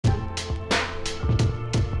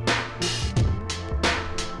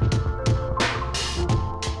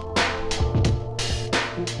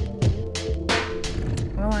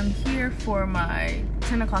for my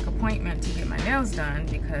 10 o'clock appointment to get my nails done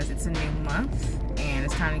because it's a new month and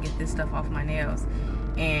it's time to get this stuff off my nails.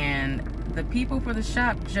 And the people for the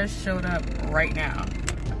shop just showed up right now.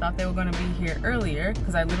 I thought they were gonna be here earlier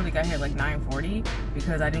because I literally got here like 9:40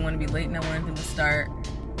 because I didn't want to be late and I wanted them to start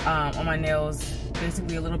on my nails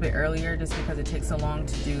basically a little bit earlier just because it takes so long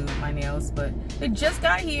to do my nails. But they just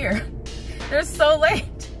got here. They're so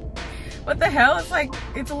late. What the hell? It's like,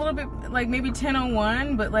 it's a little bit like maybe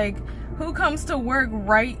 10:01, but like, who comes to work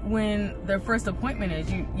right when their first appointment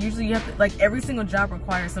is? Usually you have to, like, every single job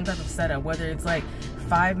requires some type of setup, whether it's like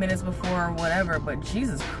 5 minutes before or whatever. But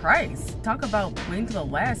Jesus Christ, talk about waiting to the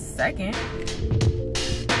last second.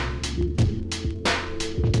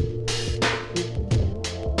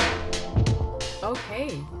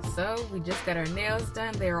 Okay, so we just got our nails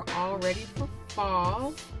done. They are all ready for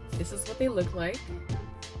fall. This is what they look like.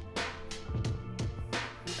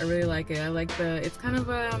 I really like it. I like it's kind of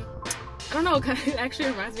I don't know, it actually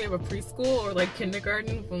reminds me of a preschool or like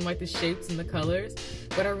kindergarten from like the shapes and the colors.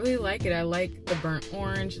 But I really like it. I like the burnt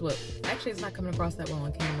orange. Look, actually it's not coming across that well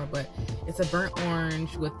on camera, but it's a burnt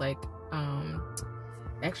orange with like,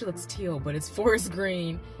 it actually looks teal, but it's forest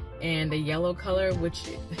green and a yellow color, which,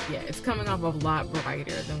 yeah, it's coming off a lot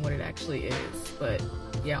brighter than what it actually is. But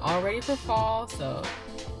yeah, all ready for fall. So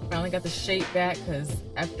finally got the shape back because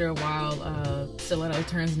after a while stiletto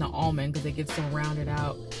turns into almond because it gets so rounded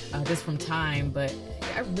out just from time. But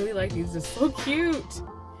yeah, I really like these. They're so cute.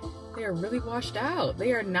 They are really washed out.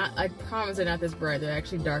 They are not, I promise they're not this bright. They're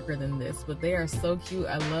actually darker than this, but they are so cute.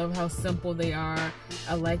 I love how simple they are.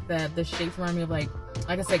 I like that the shapes remind me of like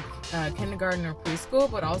I said, kindergarten or preschool,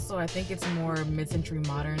 but also I think it's more mid-century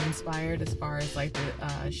modern inspired as far as like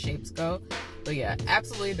the shapes go. But yeah,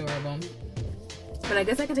 absolutely adorable. But I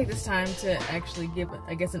guess I can take this time to actually give,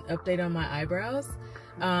 I guess, an update on my eyebrows.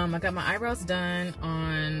 I got my eyebrows done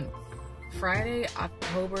on Friday,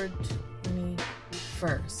 October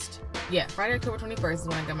 21st. Yeah, Friday, October 21st is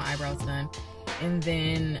when I got my eyebrows done. And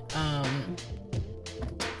then,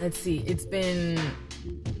 let's see, it's been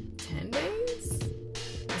 10 days?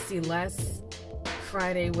 Let's see, last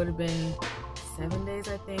Friday would have been 7 days,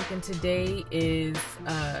 I think. And today is,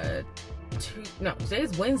 today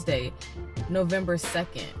is Wednesday, November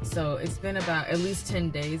 2nd. So it's been about at least 10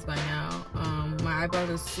 days by now. My eyebrows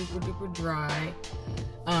are super duper dry.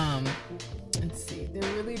 Let's see,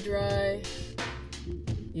 they're really dry.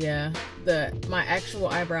 Yeah, my actual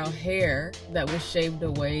eyebrow hair that was shaved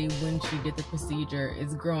away when she did the procedure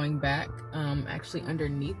is growing back, actually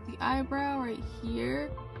underneath the eyebrow right here.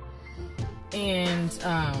 And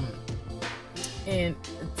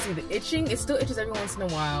let's see, the itching, it still itches every once in a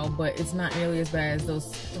while, but it's not nearly as bad as those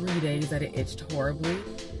 3 days that it itched horribly.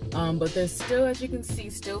 But they're still, as you can see,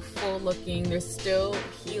 still full looking. They're still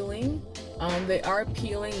healing. They are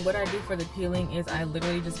peeling. What I do for the peeling is I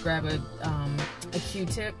literally just grab a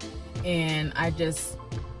Q-tip and I just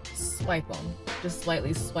swipe them, just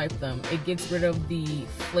slightly swipe them. It gets rid of the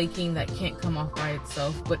flaking that can't come off by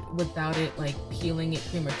itself, but without it like peeling it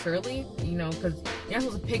prematurely, you know, because you're not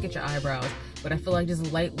supposed to pick at your eyebrows, but I feel like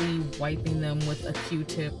just lightly wiping them with a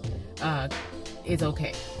Q-tip is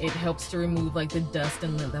okay. It helps to remove like the dust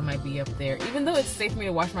and lint that might be up there. Even though it's safe for me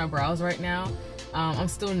to wash my brows right now, I'm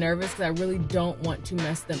still nervous because I really don't want to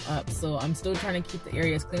mess them up. So I'm still trying to keep the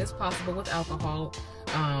area as clean as possible with alcohol.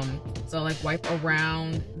 So like wipe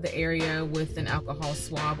around the area with an alcohol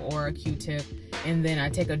swab or a Q-tip, and then I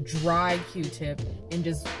take a dry Q-tip and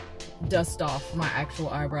just dust off my actual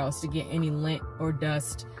eyebrows to get any lint or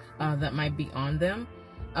dust that might be on them.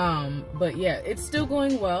 But yeah, it's still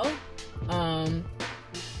going well.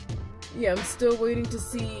 Yeah, I'm still waiting to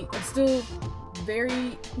see. I'm still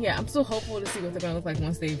hopeful to see what they're gonna look like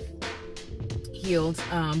once they've healed.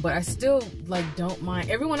 But I still like don't mind.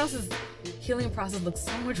 Everyone else's healing process looks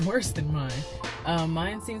so much worse than mine.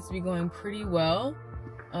 Mine seems to be going pretty well.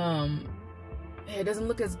 It doesn't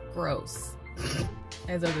look as gross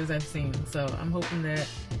as others I've seen. So I'm hoping that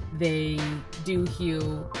they do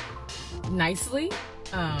heal nicely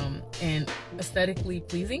and aesthetically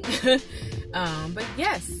pleasing. But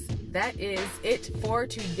yes, that is it for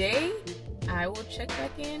today. I will check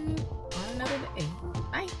back in on another day.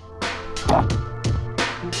 Bye.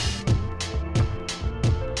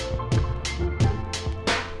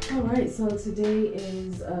 Alright, so today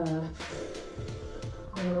is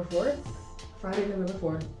November 4th, Friday, November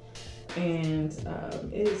 4th, and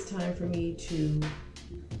it is time for me to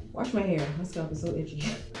wash my hair. My scalp is so itchy.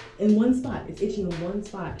 In one spot, it's itching in one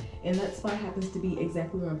spot, and that spot happens to be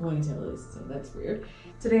exactly where my ponytail is, so that's weird.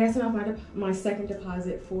 Today I sent off my second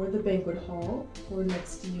deposit for the banquet hall for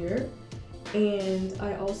next year, And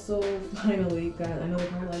I also finally got, I know they're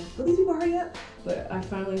probably like, will these people hurry up? But I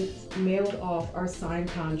finally mailed off our signed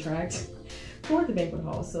contract for the banquet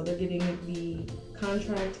hall. So they're getting the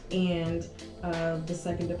contract and the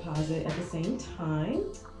second deposit at the same time.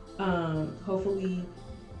 Hopefully,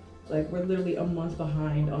 like, we're literally a month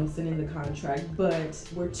behind on sending the contract, but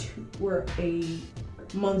we're a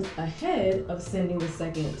month ahead of sending the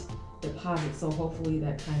second deposit. So hopefully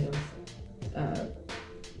that kind of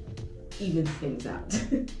evens things out.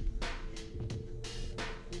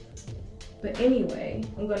 But anyway,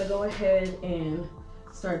 I'm gonna go ahead and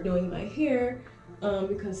start doing my hair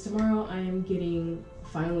because tomorrow I am getting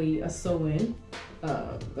finally a sew-in.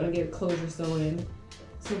 Gonna get a closure sew-in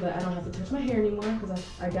so that I don't have to touch my hair anymore, because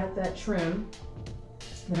I got that trim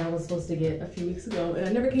that I was supposed to get a few weeks ago, and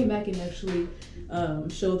I never came back and actually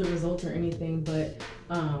showed the results or anything. But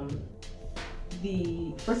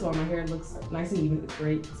first of all, my hair looks nice and even. It's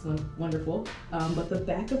great. It's wonderful. But the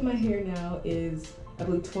back of my hair now is, I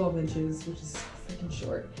believe, 12 inches, which is so freaking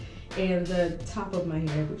short. And the top of my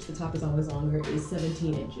hair, which the top is always longer, is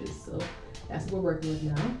 17 inches. So that's what we're working with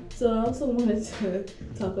now. So I also wanted to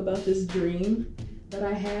talk about this dream that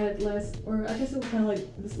I had I guess it was kind of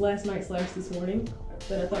like this last night / this morning,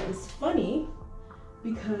 that I thought was funny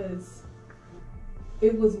because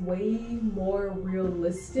it was way more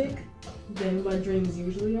realistic than my dreams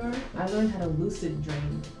usually are. I learned how to lucid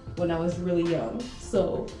dream when I was really young.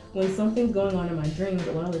 So when something's going on in my dreams,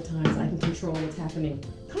 a lot of the times I can control what's happening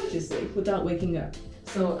consciously without waking up.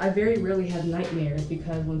 So I very rarely have nightmares,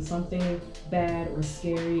 because when something bad or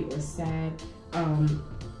scary or sad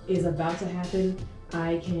is about to happen,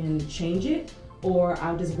 I can change it, or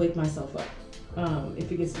I'll just wake myself up if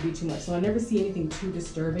it gets to be too much. So I never see anything too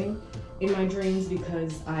disturbing in my dreams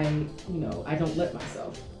because I don't let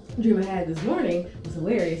myself. The dream I had this morning was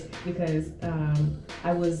hilarious because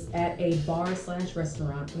I was at a bar /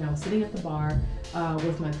 restaurant, and I was sitting at the bar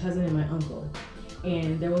with my cousin and my uncle.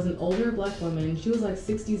 And there was an older black woman. She was like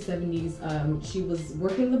 60s, 70s. She was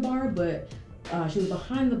working the bar, but she was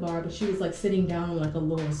behind the bar, but she was like sitting down on like a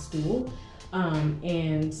lower stool.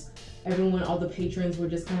 And everyone, all the patrons were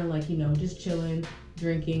just kind of like, just chilling,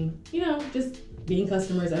 drinking, just being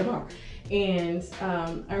customers at a bar. And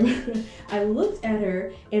I remember I looked at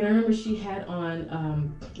her, and I remember she had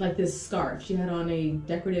on like this scarf. She had on a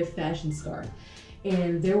decorative fashion scarf.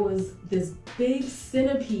 And there was this big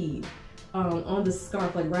centipede on the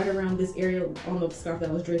scarf, like right around this area on the scarf that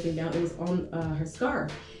was draping down. It was on her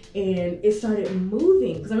scarf. And it started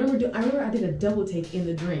moving, because I remember I did a double take in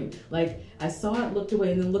the dream. Like, I saw it, looked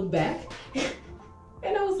away, and then looked back,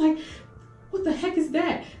 and I was like, what the heck is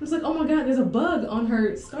that? It was like, oh my God, there's a bug on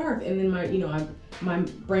her scarf. And then my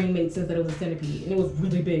brain made sense that it was a centipede, and it was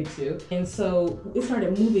really big too. And so it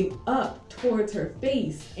started moving up towards her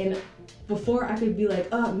face, and before I could be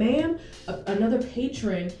like, ma'am, another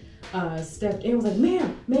patron stepped in and was like,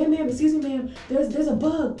 ma'am, excuse me, ma'am, there's a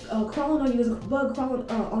bug crawling on you. There's a bug crawling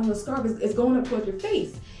on your scarf. It's going up towards your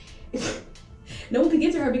face. No one could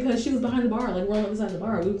get to her because she was behind the bar, like rolling beside the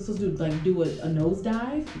bar. We were supposed to do a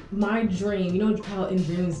nosedive. My dream, you know how in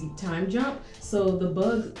dreams you time jump? So the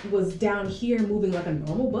bug was down here moving like a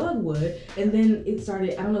normal bug would, and then it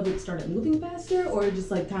started, I don't know if it started moving faster or it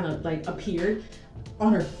just like kind of like appeared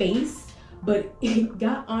on her face, but it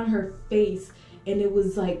got on her face. And it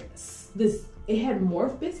was like this, it had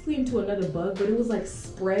morphed basically into another bug, but it was like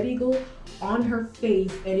spread eagle on her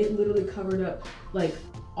face, and it literally covered up like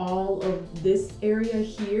all of this area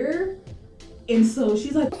here. And so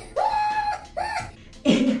she's like,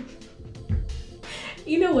 and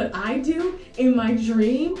you know what I do in my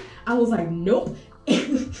dream? I was like, nope.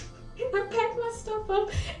 And I packed my stuff up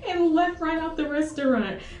and left right out the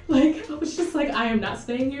restaurant. Like, I was just like, I am not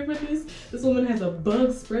staying here for this. This woman has a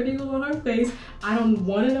bug spread eagle on her face. I don't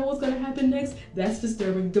want to know what's going to happen next. That's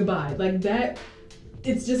disturbing. Goodbye. Like that,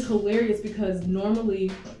 it's just hilarious because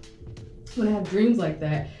normally when I have dreams like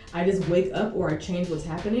that, I just wake up or I change what's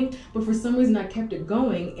happening. But for some reason I kept it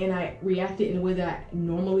going and I reacted in a way that I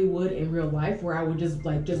normally would in real life, where I would just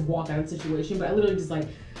walk out of the situation. But I literally I was like,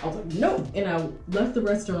 no. And I left the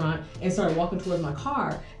restaurant and started walking towards my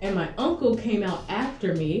car. And my uncle came out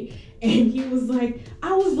after me and he was like,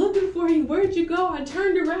 I was looking for you. Where'd you go? I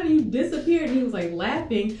turned around and you disappeared. And he was like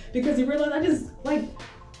laughing because he realized I just like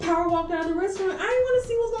power walked out of the restaurant. I didn't want to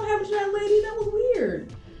see what's gonna happen to that lady. That was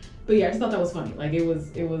weird. But yeah, I just thought that was funny. Like it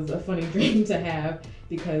was a funny dream to have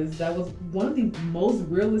because that was one of the most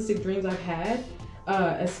realistic dreams I've had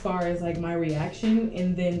as far as like my reaction,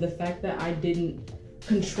 and then the fact that I didn't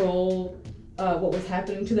control what was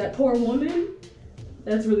happening to that poor woman.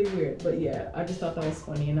 That's really weird. But yeah, I just thought that was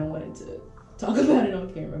funny and I wanted to talk about it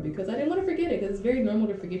on camera because I didn't want to forget it, because it's very normal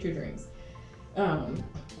to forget your dreams.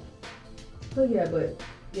 But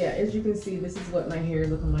yeah, as you can see, this is what my hair is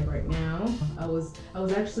looking like right now. I was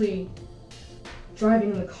actually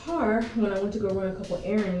driving in the car when I went to go run a couple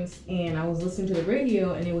errands, and I was listening to the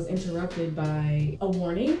radio, and it was interrupted by a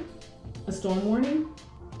warning, a storm warning,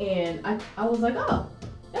 and I was like, oh,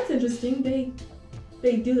 that's interesting.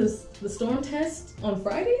 They do the storm test on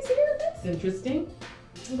Fridays here? That's interesting.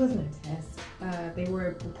 It wasn't a test. They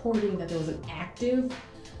were reporting that there was an active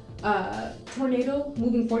tornado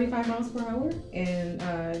moving 45 miles per hour, and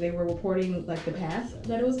they were reporting like the path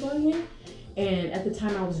that it was going in. And at the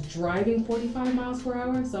time I was driving 45 miles per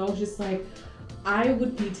hour, so I was just like, I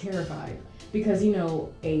would be terrified because, you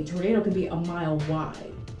know, a tornado can be a mile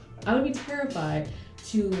wide. I would be terrified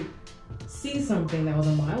to see something that was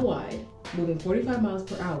a mile wide, moving 45 miles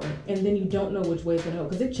per hour, and then you don't know which way it's gonna go,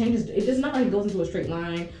 because it changes. It's not like it goes into a straight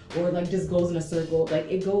line or like just goes in a circle.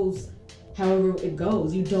 Like, it goes however it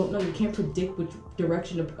goes. You don't know. You can't predict which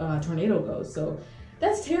direction a tornado goes. So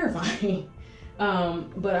that's terrifying.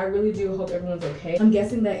 But I really do hope everyone's okay. I'm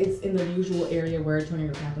guessing that it's in the usual area where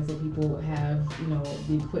tornadoes happen, so people have, you know,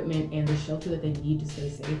 the equipment and the shelter that they need to stay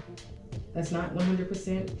safe. That's not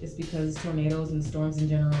 100%, just because tornadoes and storms in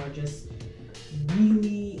general are just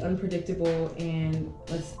really unpredictable, and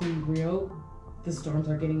let's be real, the storms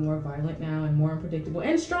are getting more violent now and more unpredictable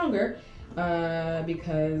and stronger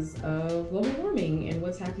because of global warming and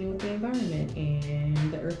what's happening with the environment,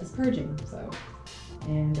 and the earth is purging. So,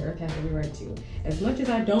 and the earth has every right to. As much as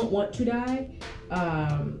I don't want to die,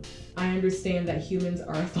 I understand that humans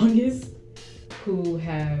are a fungus who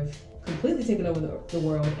have completely taken over the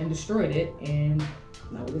world and destroyed it, and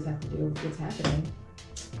now we just have to deal with what's happening.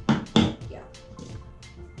 Yeah.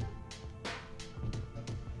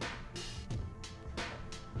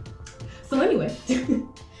 So anyway,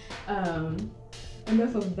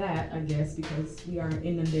 enough of that, I guess, because we are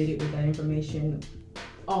inundated with that information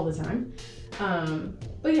all the time.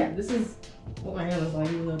 But yeah, this is what my hair looks like,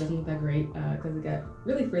 even though it doesn't look that great because it got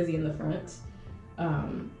really frizzy in the front.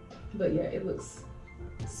 But yeah, it looks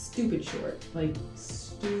stupid short, like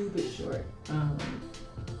stupid short. And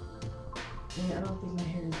I don't think my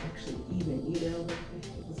hair is actually even either. I don't think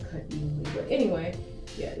it was cut evenly. But anyway,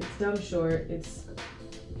 yeah, it's dumb short. It's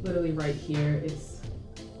literally right here. It's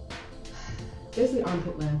basically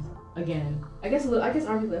armpit length. Again, I guess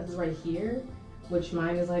armpit length is right here, which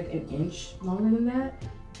mine is like an inch longer than that.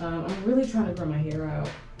 I'm really trying to grow my hair out,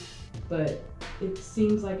 but it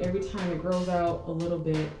seems like every time it grows out a little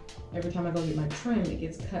bit, every time I go get my trim, it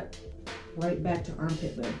gets cut right back to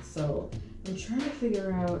armpit length. So I'm trying to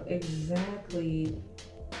figure out exactly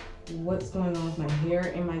what's going on with my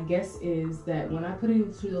hair, and my guess is that when I put it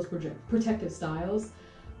into those protective styles,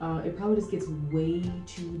 it probably just gets way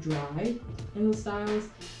too dry in those styles,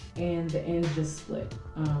 and the ends just split.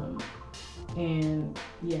 And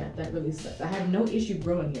yeah, that really sucks. I have no issue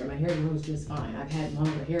growing hair. My hair grows just fine. I've had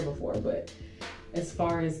longer hair before, but as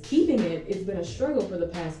far as keeping it, it's been a struggle for the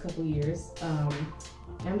past couple years. And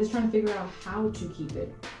I'm just trying to figure out how to keep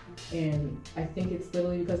it. And I think it's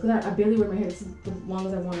literally because I barely wear my hair. This is as long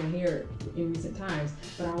as I've worn my hair in recent times,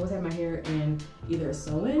 but I always have my hair in either a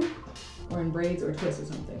sew-in or in braids or a twist or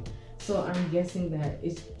something. So I'm guessing that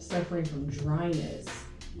it's suffering from dryness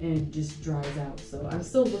and it just dries out. So I'm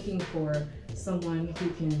still looking for someone who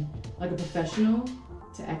can, like a professional,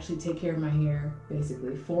 to actually take care of my hair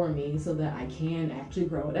basically for me so that I can actually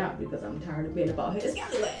grow it out, because I'm tired of being a bald headed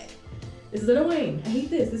scallywag. This is annoying. I hate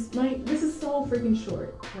this. This is so freaking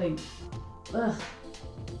short. Like, ugh.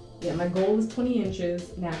 Yeah, my goal is 20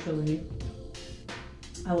 inches naturally.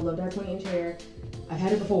 I would love to have 20-inch hair. I've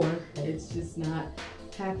had it before. It's just not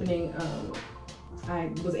happening.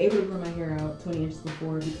 I was able to grow my hair out 20 inches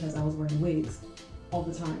before because I was wearing wigs all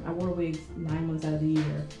the time. I wore wigs 9 months out of the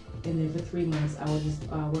year, and then for 3 months I would just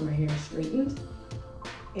wear my hair straightened,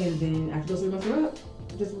 and then after those 3 months were up,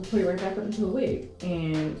 just put it right back up into a wig.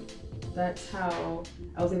 And that's how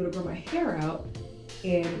I was able to grow my hair out.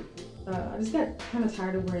 And I just got kind of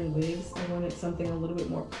tired of wearing wigs. I wanted something a little bit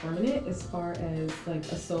more permanent as far as like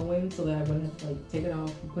a sew-in, so that I wouldn't have to like take it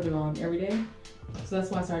off and put it on every day. So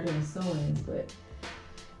that's why I started doing sew-ins. But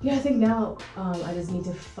yeah, I think now I just need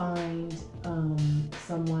to find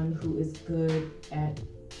someone who is good at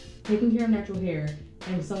taking care of natural hair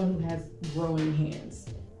and someone who has growing hands.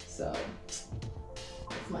 So that's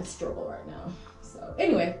my struggle right now. So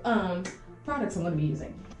anyway, products I'm going to be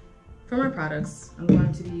using. For my products, I'm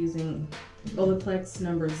going to be using Olaplex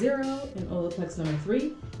number 0 and Olaplex number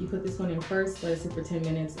 3. You put this one in first, let it sit for 10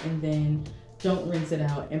 minutes, and then don't rinse it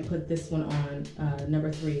out, and put this one on,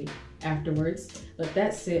 number 3, afterwards. Let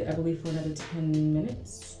that sit, I believe, for another 10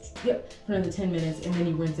 minutes. Yep, for another 10 minutes, and then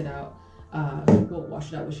you rinse it out. We'll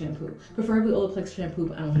wash it out with shampoo. Preferably Olaplex shampoo,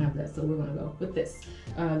 but I don't have that, so we're gonna go with this.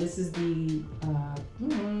 This is the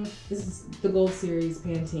Gold Series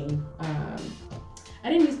Pantene. I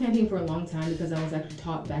didn't use Pantene for a long time because I was actually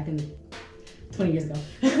taught back in the 20 years ago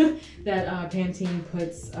that Pantene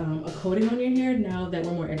puts a coating on your hair. Now that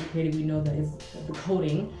we're more educated, we know that it's the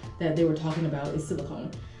coating that they were talking about is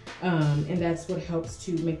silicone. And that's what helps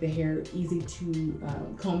to make the hair easy to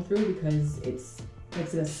comb through, because it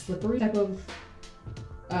makes it a slippery type of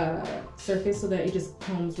surface so that it just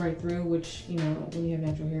combs right through, which, you know, when you have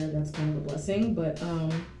natural hair, that's kind of a blessing. But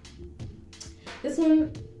this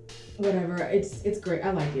one, whatever, it's great.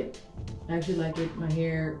 I like it. I actually like it. My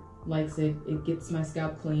hair likes it. It gets my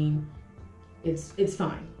scalp clean. It's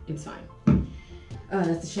fine. It's fine.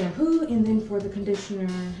 That's the shampoo, and then for the conditioner,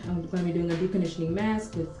 I'm going to be doing a deep conditioning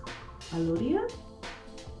mask with Alodia.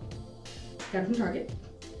 Got it from Target.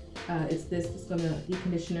 It's going to deep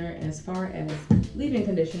conditioner. As far as leave-in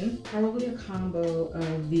condition, probably a combo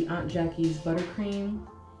of the Aunt Jackie's buttercream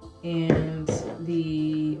and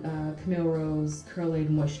the Camille Rose Curl-Aid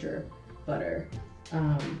Moisture Butter.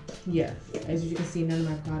 Yeah, as you can see, none of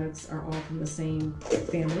my products are all from the same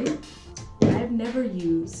family. I've never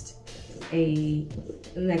used an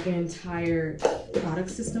entire product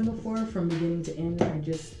system before from beginning to end. I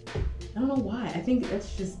don't know why. I think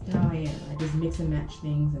that's just how I am. I just mix and match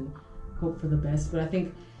things and hope for the best. But I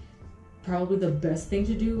think probably the best thing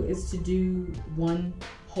to do is to do one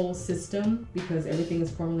whole system, because everything is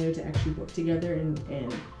formulated to actually work together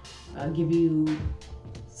and give you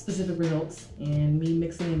specific results. And me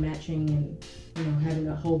mixing and matching and, you know, having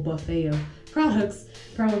a whole buffet of products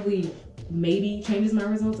probably maybe changes my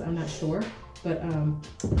results. I'm not sure, but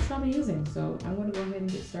that's what I'll be using. So I'm going to go ahead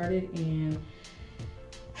and get started. And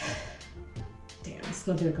damn, it's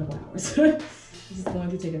going to take a couple hours. This is going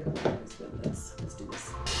to take a couple hours, but let's do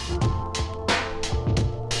this.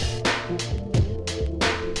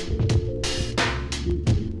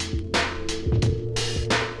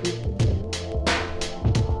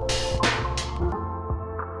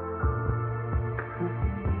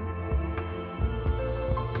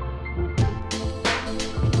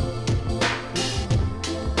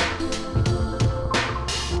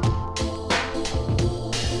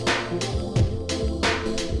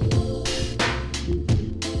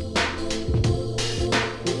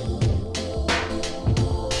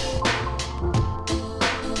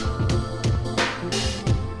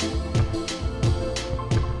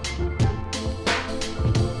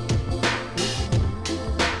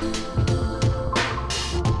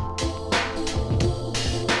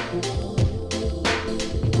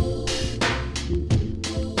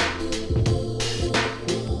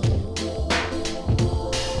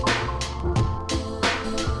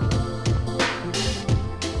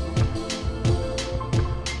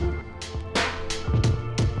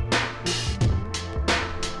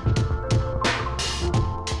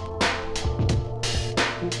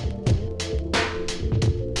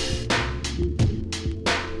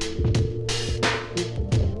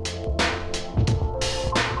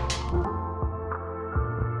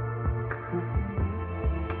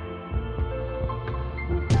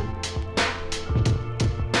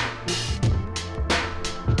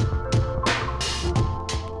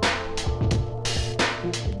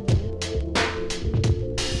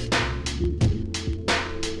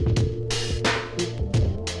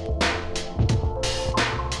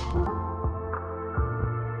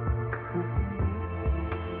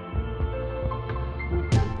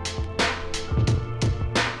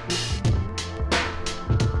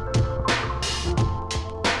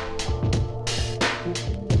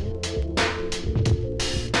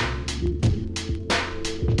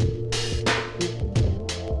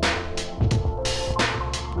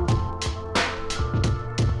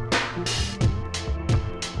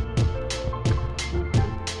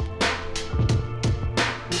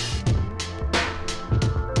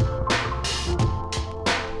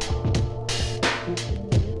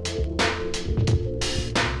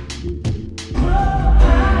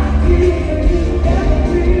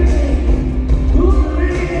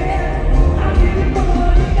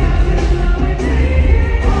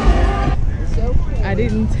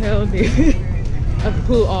 Of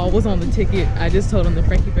who all was on the ticket. I just told them the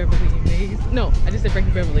Frankie Beverly and Maze. No, I just said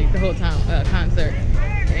Frankie Beverly the whole time concert,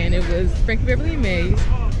 and it was Frankie Beverly and Maze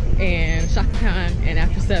and Chaka Khan and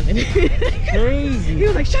After 7. Crazy. He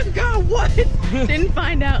was like, Chaka Khan, what? Didn't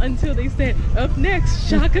find out until they said up next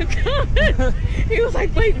Chaka Khan. He was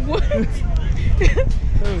like, wait, what?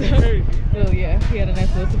 crazy. So yeah, he had a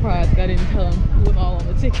nice little surprise. I didn't tell him who was all on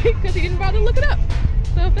the ticket because he didn't bother to look it up.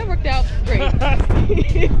 So that worked out great.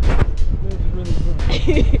 Really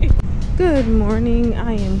funny. Good morning.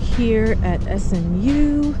 I am here at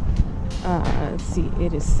SMU. Let's see,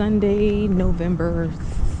 it is Sunday, November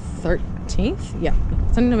 13th. Yeah,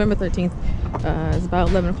 Sunday, November 13th. It's about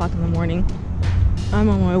 11 o'clock in the morning. I'm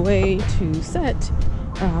on my way to set.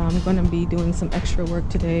 I'm going to be doing some extra work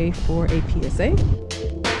today for a PSA.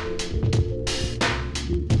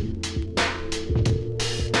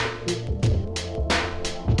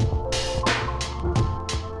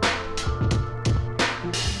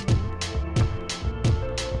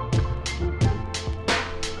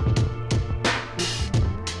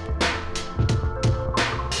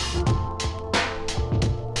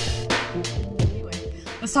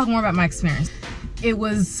 Let's talk more about my experience. It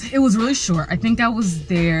was really short. I think I was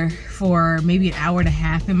there for maybe an hour and a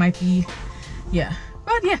half. It might be,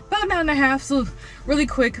 about an hour and a half. So really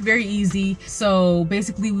quick, very easy. So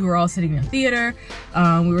basically we were all sitting in a theater.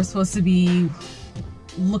 We were supposed to be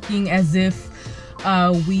looking as if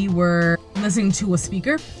we were listening to a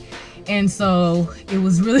speaker. And so it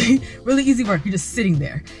was really easy work. You're just sitting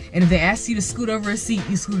there. And if they asked you to scoot over a seat,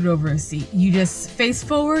 you scooted over a seat. You just face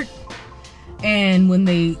forward. And when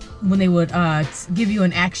they would give you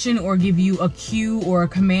an action or give you a cue or a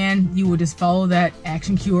command, you would just follow that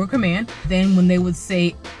action, cue, or command. Then when they would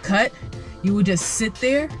say cut, you would just sit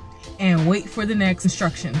there and wait for the next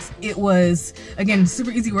instructions. It was, again,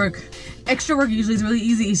 super easy work. Extra work usually is really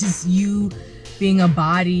easy. It's just you being a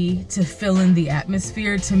body to fill in the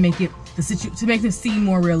atmosphere to make it to make the scene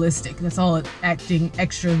more realistic. That's all acting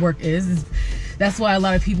extra work is. That's why a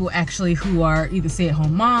lot of people actually who are either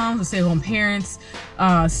stay-at-home moms or stay-at-home parents,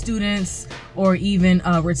 students, or even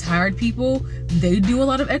retired people, they do a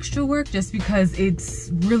lot of extra work just because it's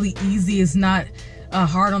really easy. It's not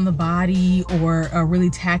hard on the body or really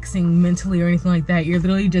taxing mentally or anything like that. You're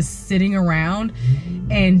literally just sitting around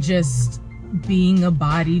and just being a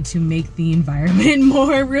body to make the environment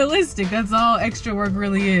more realistic. That's all extra work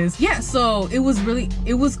really is. Yeah, so it was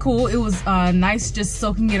cool. It was nice just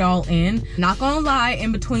soaking it all in. Not gonna lie,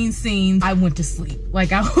 in between scenes I went to sleep.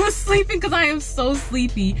 Like, I was sleeping because I am so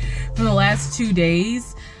sleepy from the last 2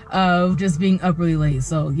 days of just being up really late.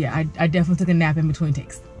 So yeah, I definitely took a nap in between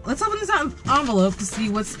takes. Let's open this envelope to see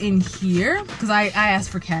what's in here, because I asked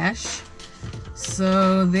for cash.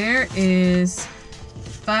 So there is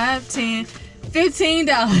 $15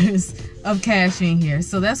 of cash in here.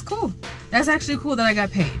 So that's cool. That's actually cool that I got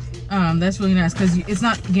paid. That's really nice because it's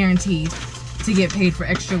not guaranteed to get paid for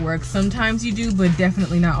extra work. Sometimes you do, but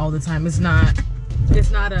definitely not all the time. It's not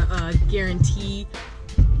a guarantee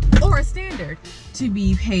or a standard to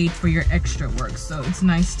be paid for your extra work. So it's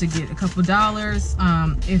nice to get a couple dollars.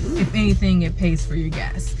 If anything, it pays for your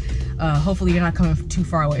gas. Hopefully you're not coming too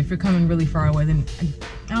far away. If you're coming really far away, then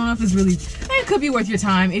I don't know if it's really, it could be worth your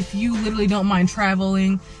time. If you literally don't mind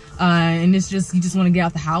traveling, and you just want to get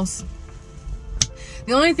out the house.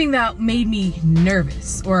 The only thing that made me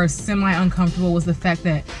nervous or semi-uncomfortable was the fact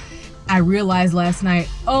that I realized last night,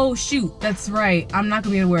 oh shoot, that's right, I'm not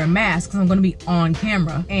gonna be able to wear a mask because I'm gonna be on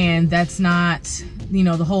camera. And that's not,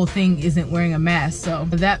 the whole thing isn't wearing a mask. So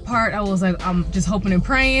that part, I was like, I'm just hoping and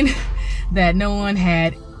praying that no one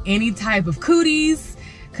had any type of cooties,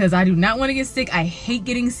 because I do not want to get sick. I hate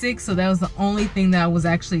getting sick. So that was the only thing that I was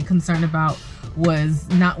actually concerned about, was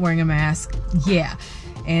not wearing a mask. Yeah.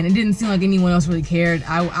 And it didn't seem like anyone else really cared.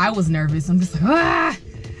 I was nervous. I'm just like,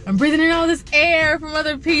 I'm breathing in all this air from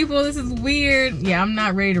other people. This is weird. Yeah, I'm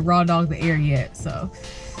not ready to raw dog the air yet. So,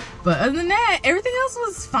 but other than that, everything else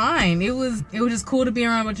was fine. It was just cool to be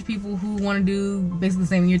around a bunch of people who want to do basically the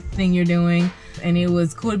same thing you're doing. And it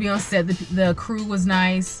was cool to be on set. The crew was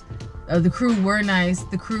nice. The crew were nice.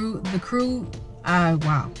 The crew,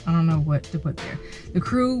 wow, I don't know what to put there. The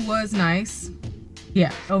crew was nice.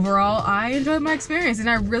 Yeah, overall, I enjoyed my experience, and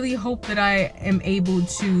I really hope that I am able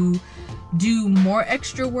to do more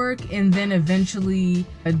extra work and then eventually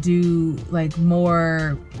do like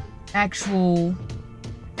more actual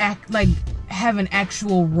have an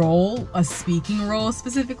actual role, a speaking role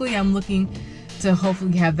specifically. I'm looking to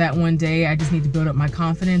hopefully have that one day. I just need to build up my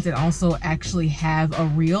confidence and also actually have a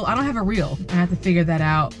reel. I don't have a reel. I have to figure that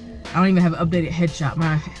out. I don't even have an updated headshot.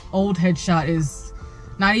 My old headshot is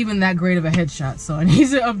not even that great of a headshot, so I need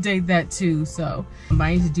to update that too. So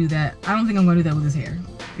I need to do that. I don't think I'm gonna do that with his hair,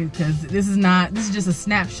 because this is just a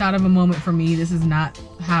snapshot of a moment for me. This is not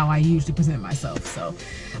how I usually present myself. So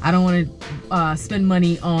I don't want to spend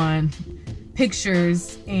money on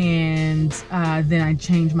pictures, and then I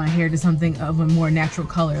changed my hair to something of a more natural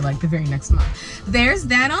color like the very next month. There's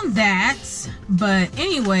that on that. But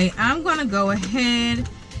anyway, I'm gonna go ahead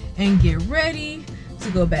and get ready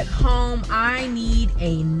to go back home. I need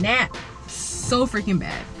a nap so freaking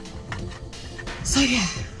bad. So yeah,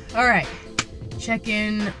 all right, check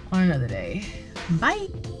in on another day. Bye.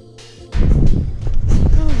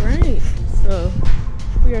 All right, so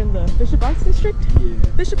we are in the Bishop Arts District. Yeah.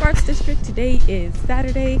 Bishop Arts District. Today is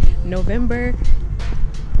Saturday, November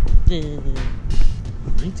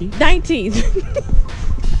 19th. I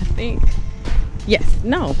think. Yes.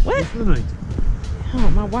 No. What? It's the 19th.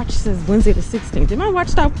 Oh, my watch says Wednesday the 16th. Did my watch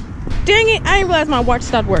stop? Dang it! I didn't realize my watch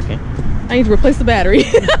stopped working. I need to replace the battery.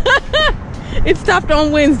 It stopped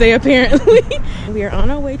on Wednesday apparently. We are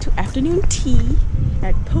on our way to afternoon tea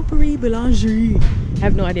at Potpourri Boulangerie. I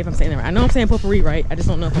have no idea if I'm saying that right. I know I'm saying potpourri right. I just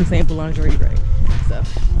don't know if I'm saying boulangerie right. So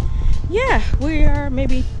yeah, we are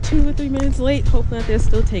maybe 2 or 3 minutes late. Hopefully that they'll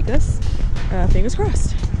still take us. Fingers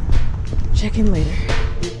crossed. Check in later.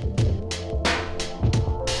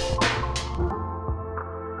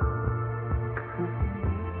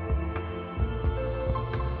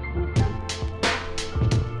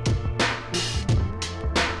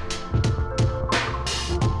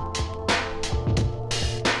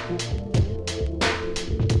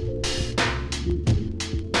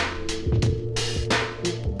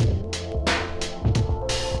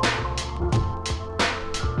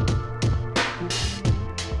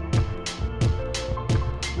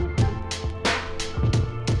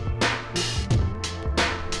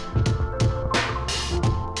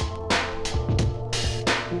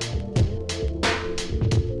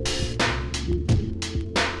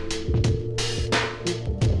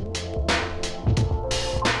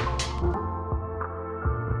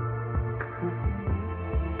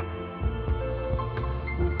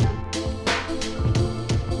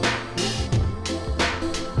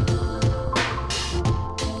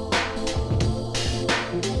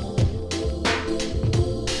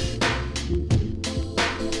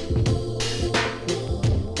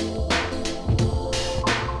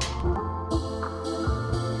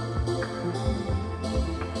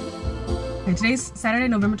 Today's Saturday,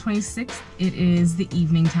 November 26th. It is the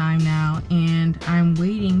evening time now, and I'm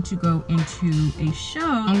waiting to go into a show.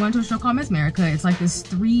 I'm going to a show called Mesmerica. It's like this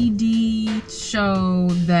 3D show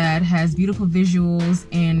that has beautiful visuals,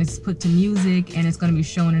 and it's put to music, and it's going to be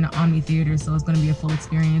shown in an Omni theater, so it's going to be a full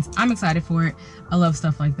experience. I'm excited for it. I love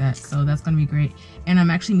stuff like that, so that's going to be great. And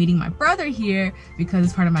I'm actually meeting my brother here because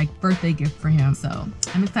it's part of my birthday gift for him. So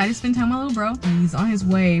I'm excited to spend time with my little bro. He's on his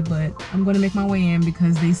way, but I'm going to make my way in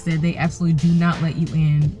because they said they absolutely do not let you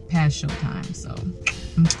in past showtime. So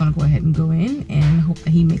I'm just gonna go ahead and go in and hope that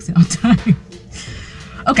he makes it on time.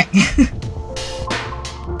 Okay.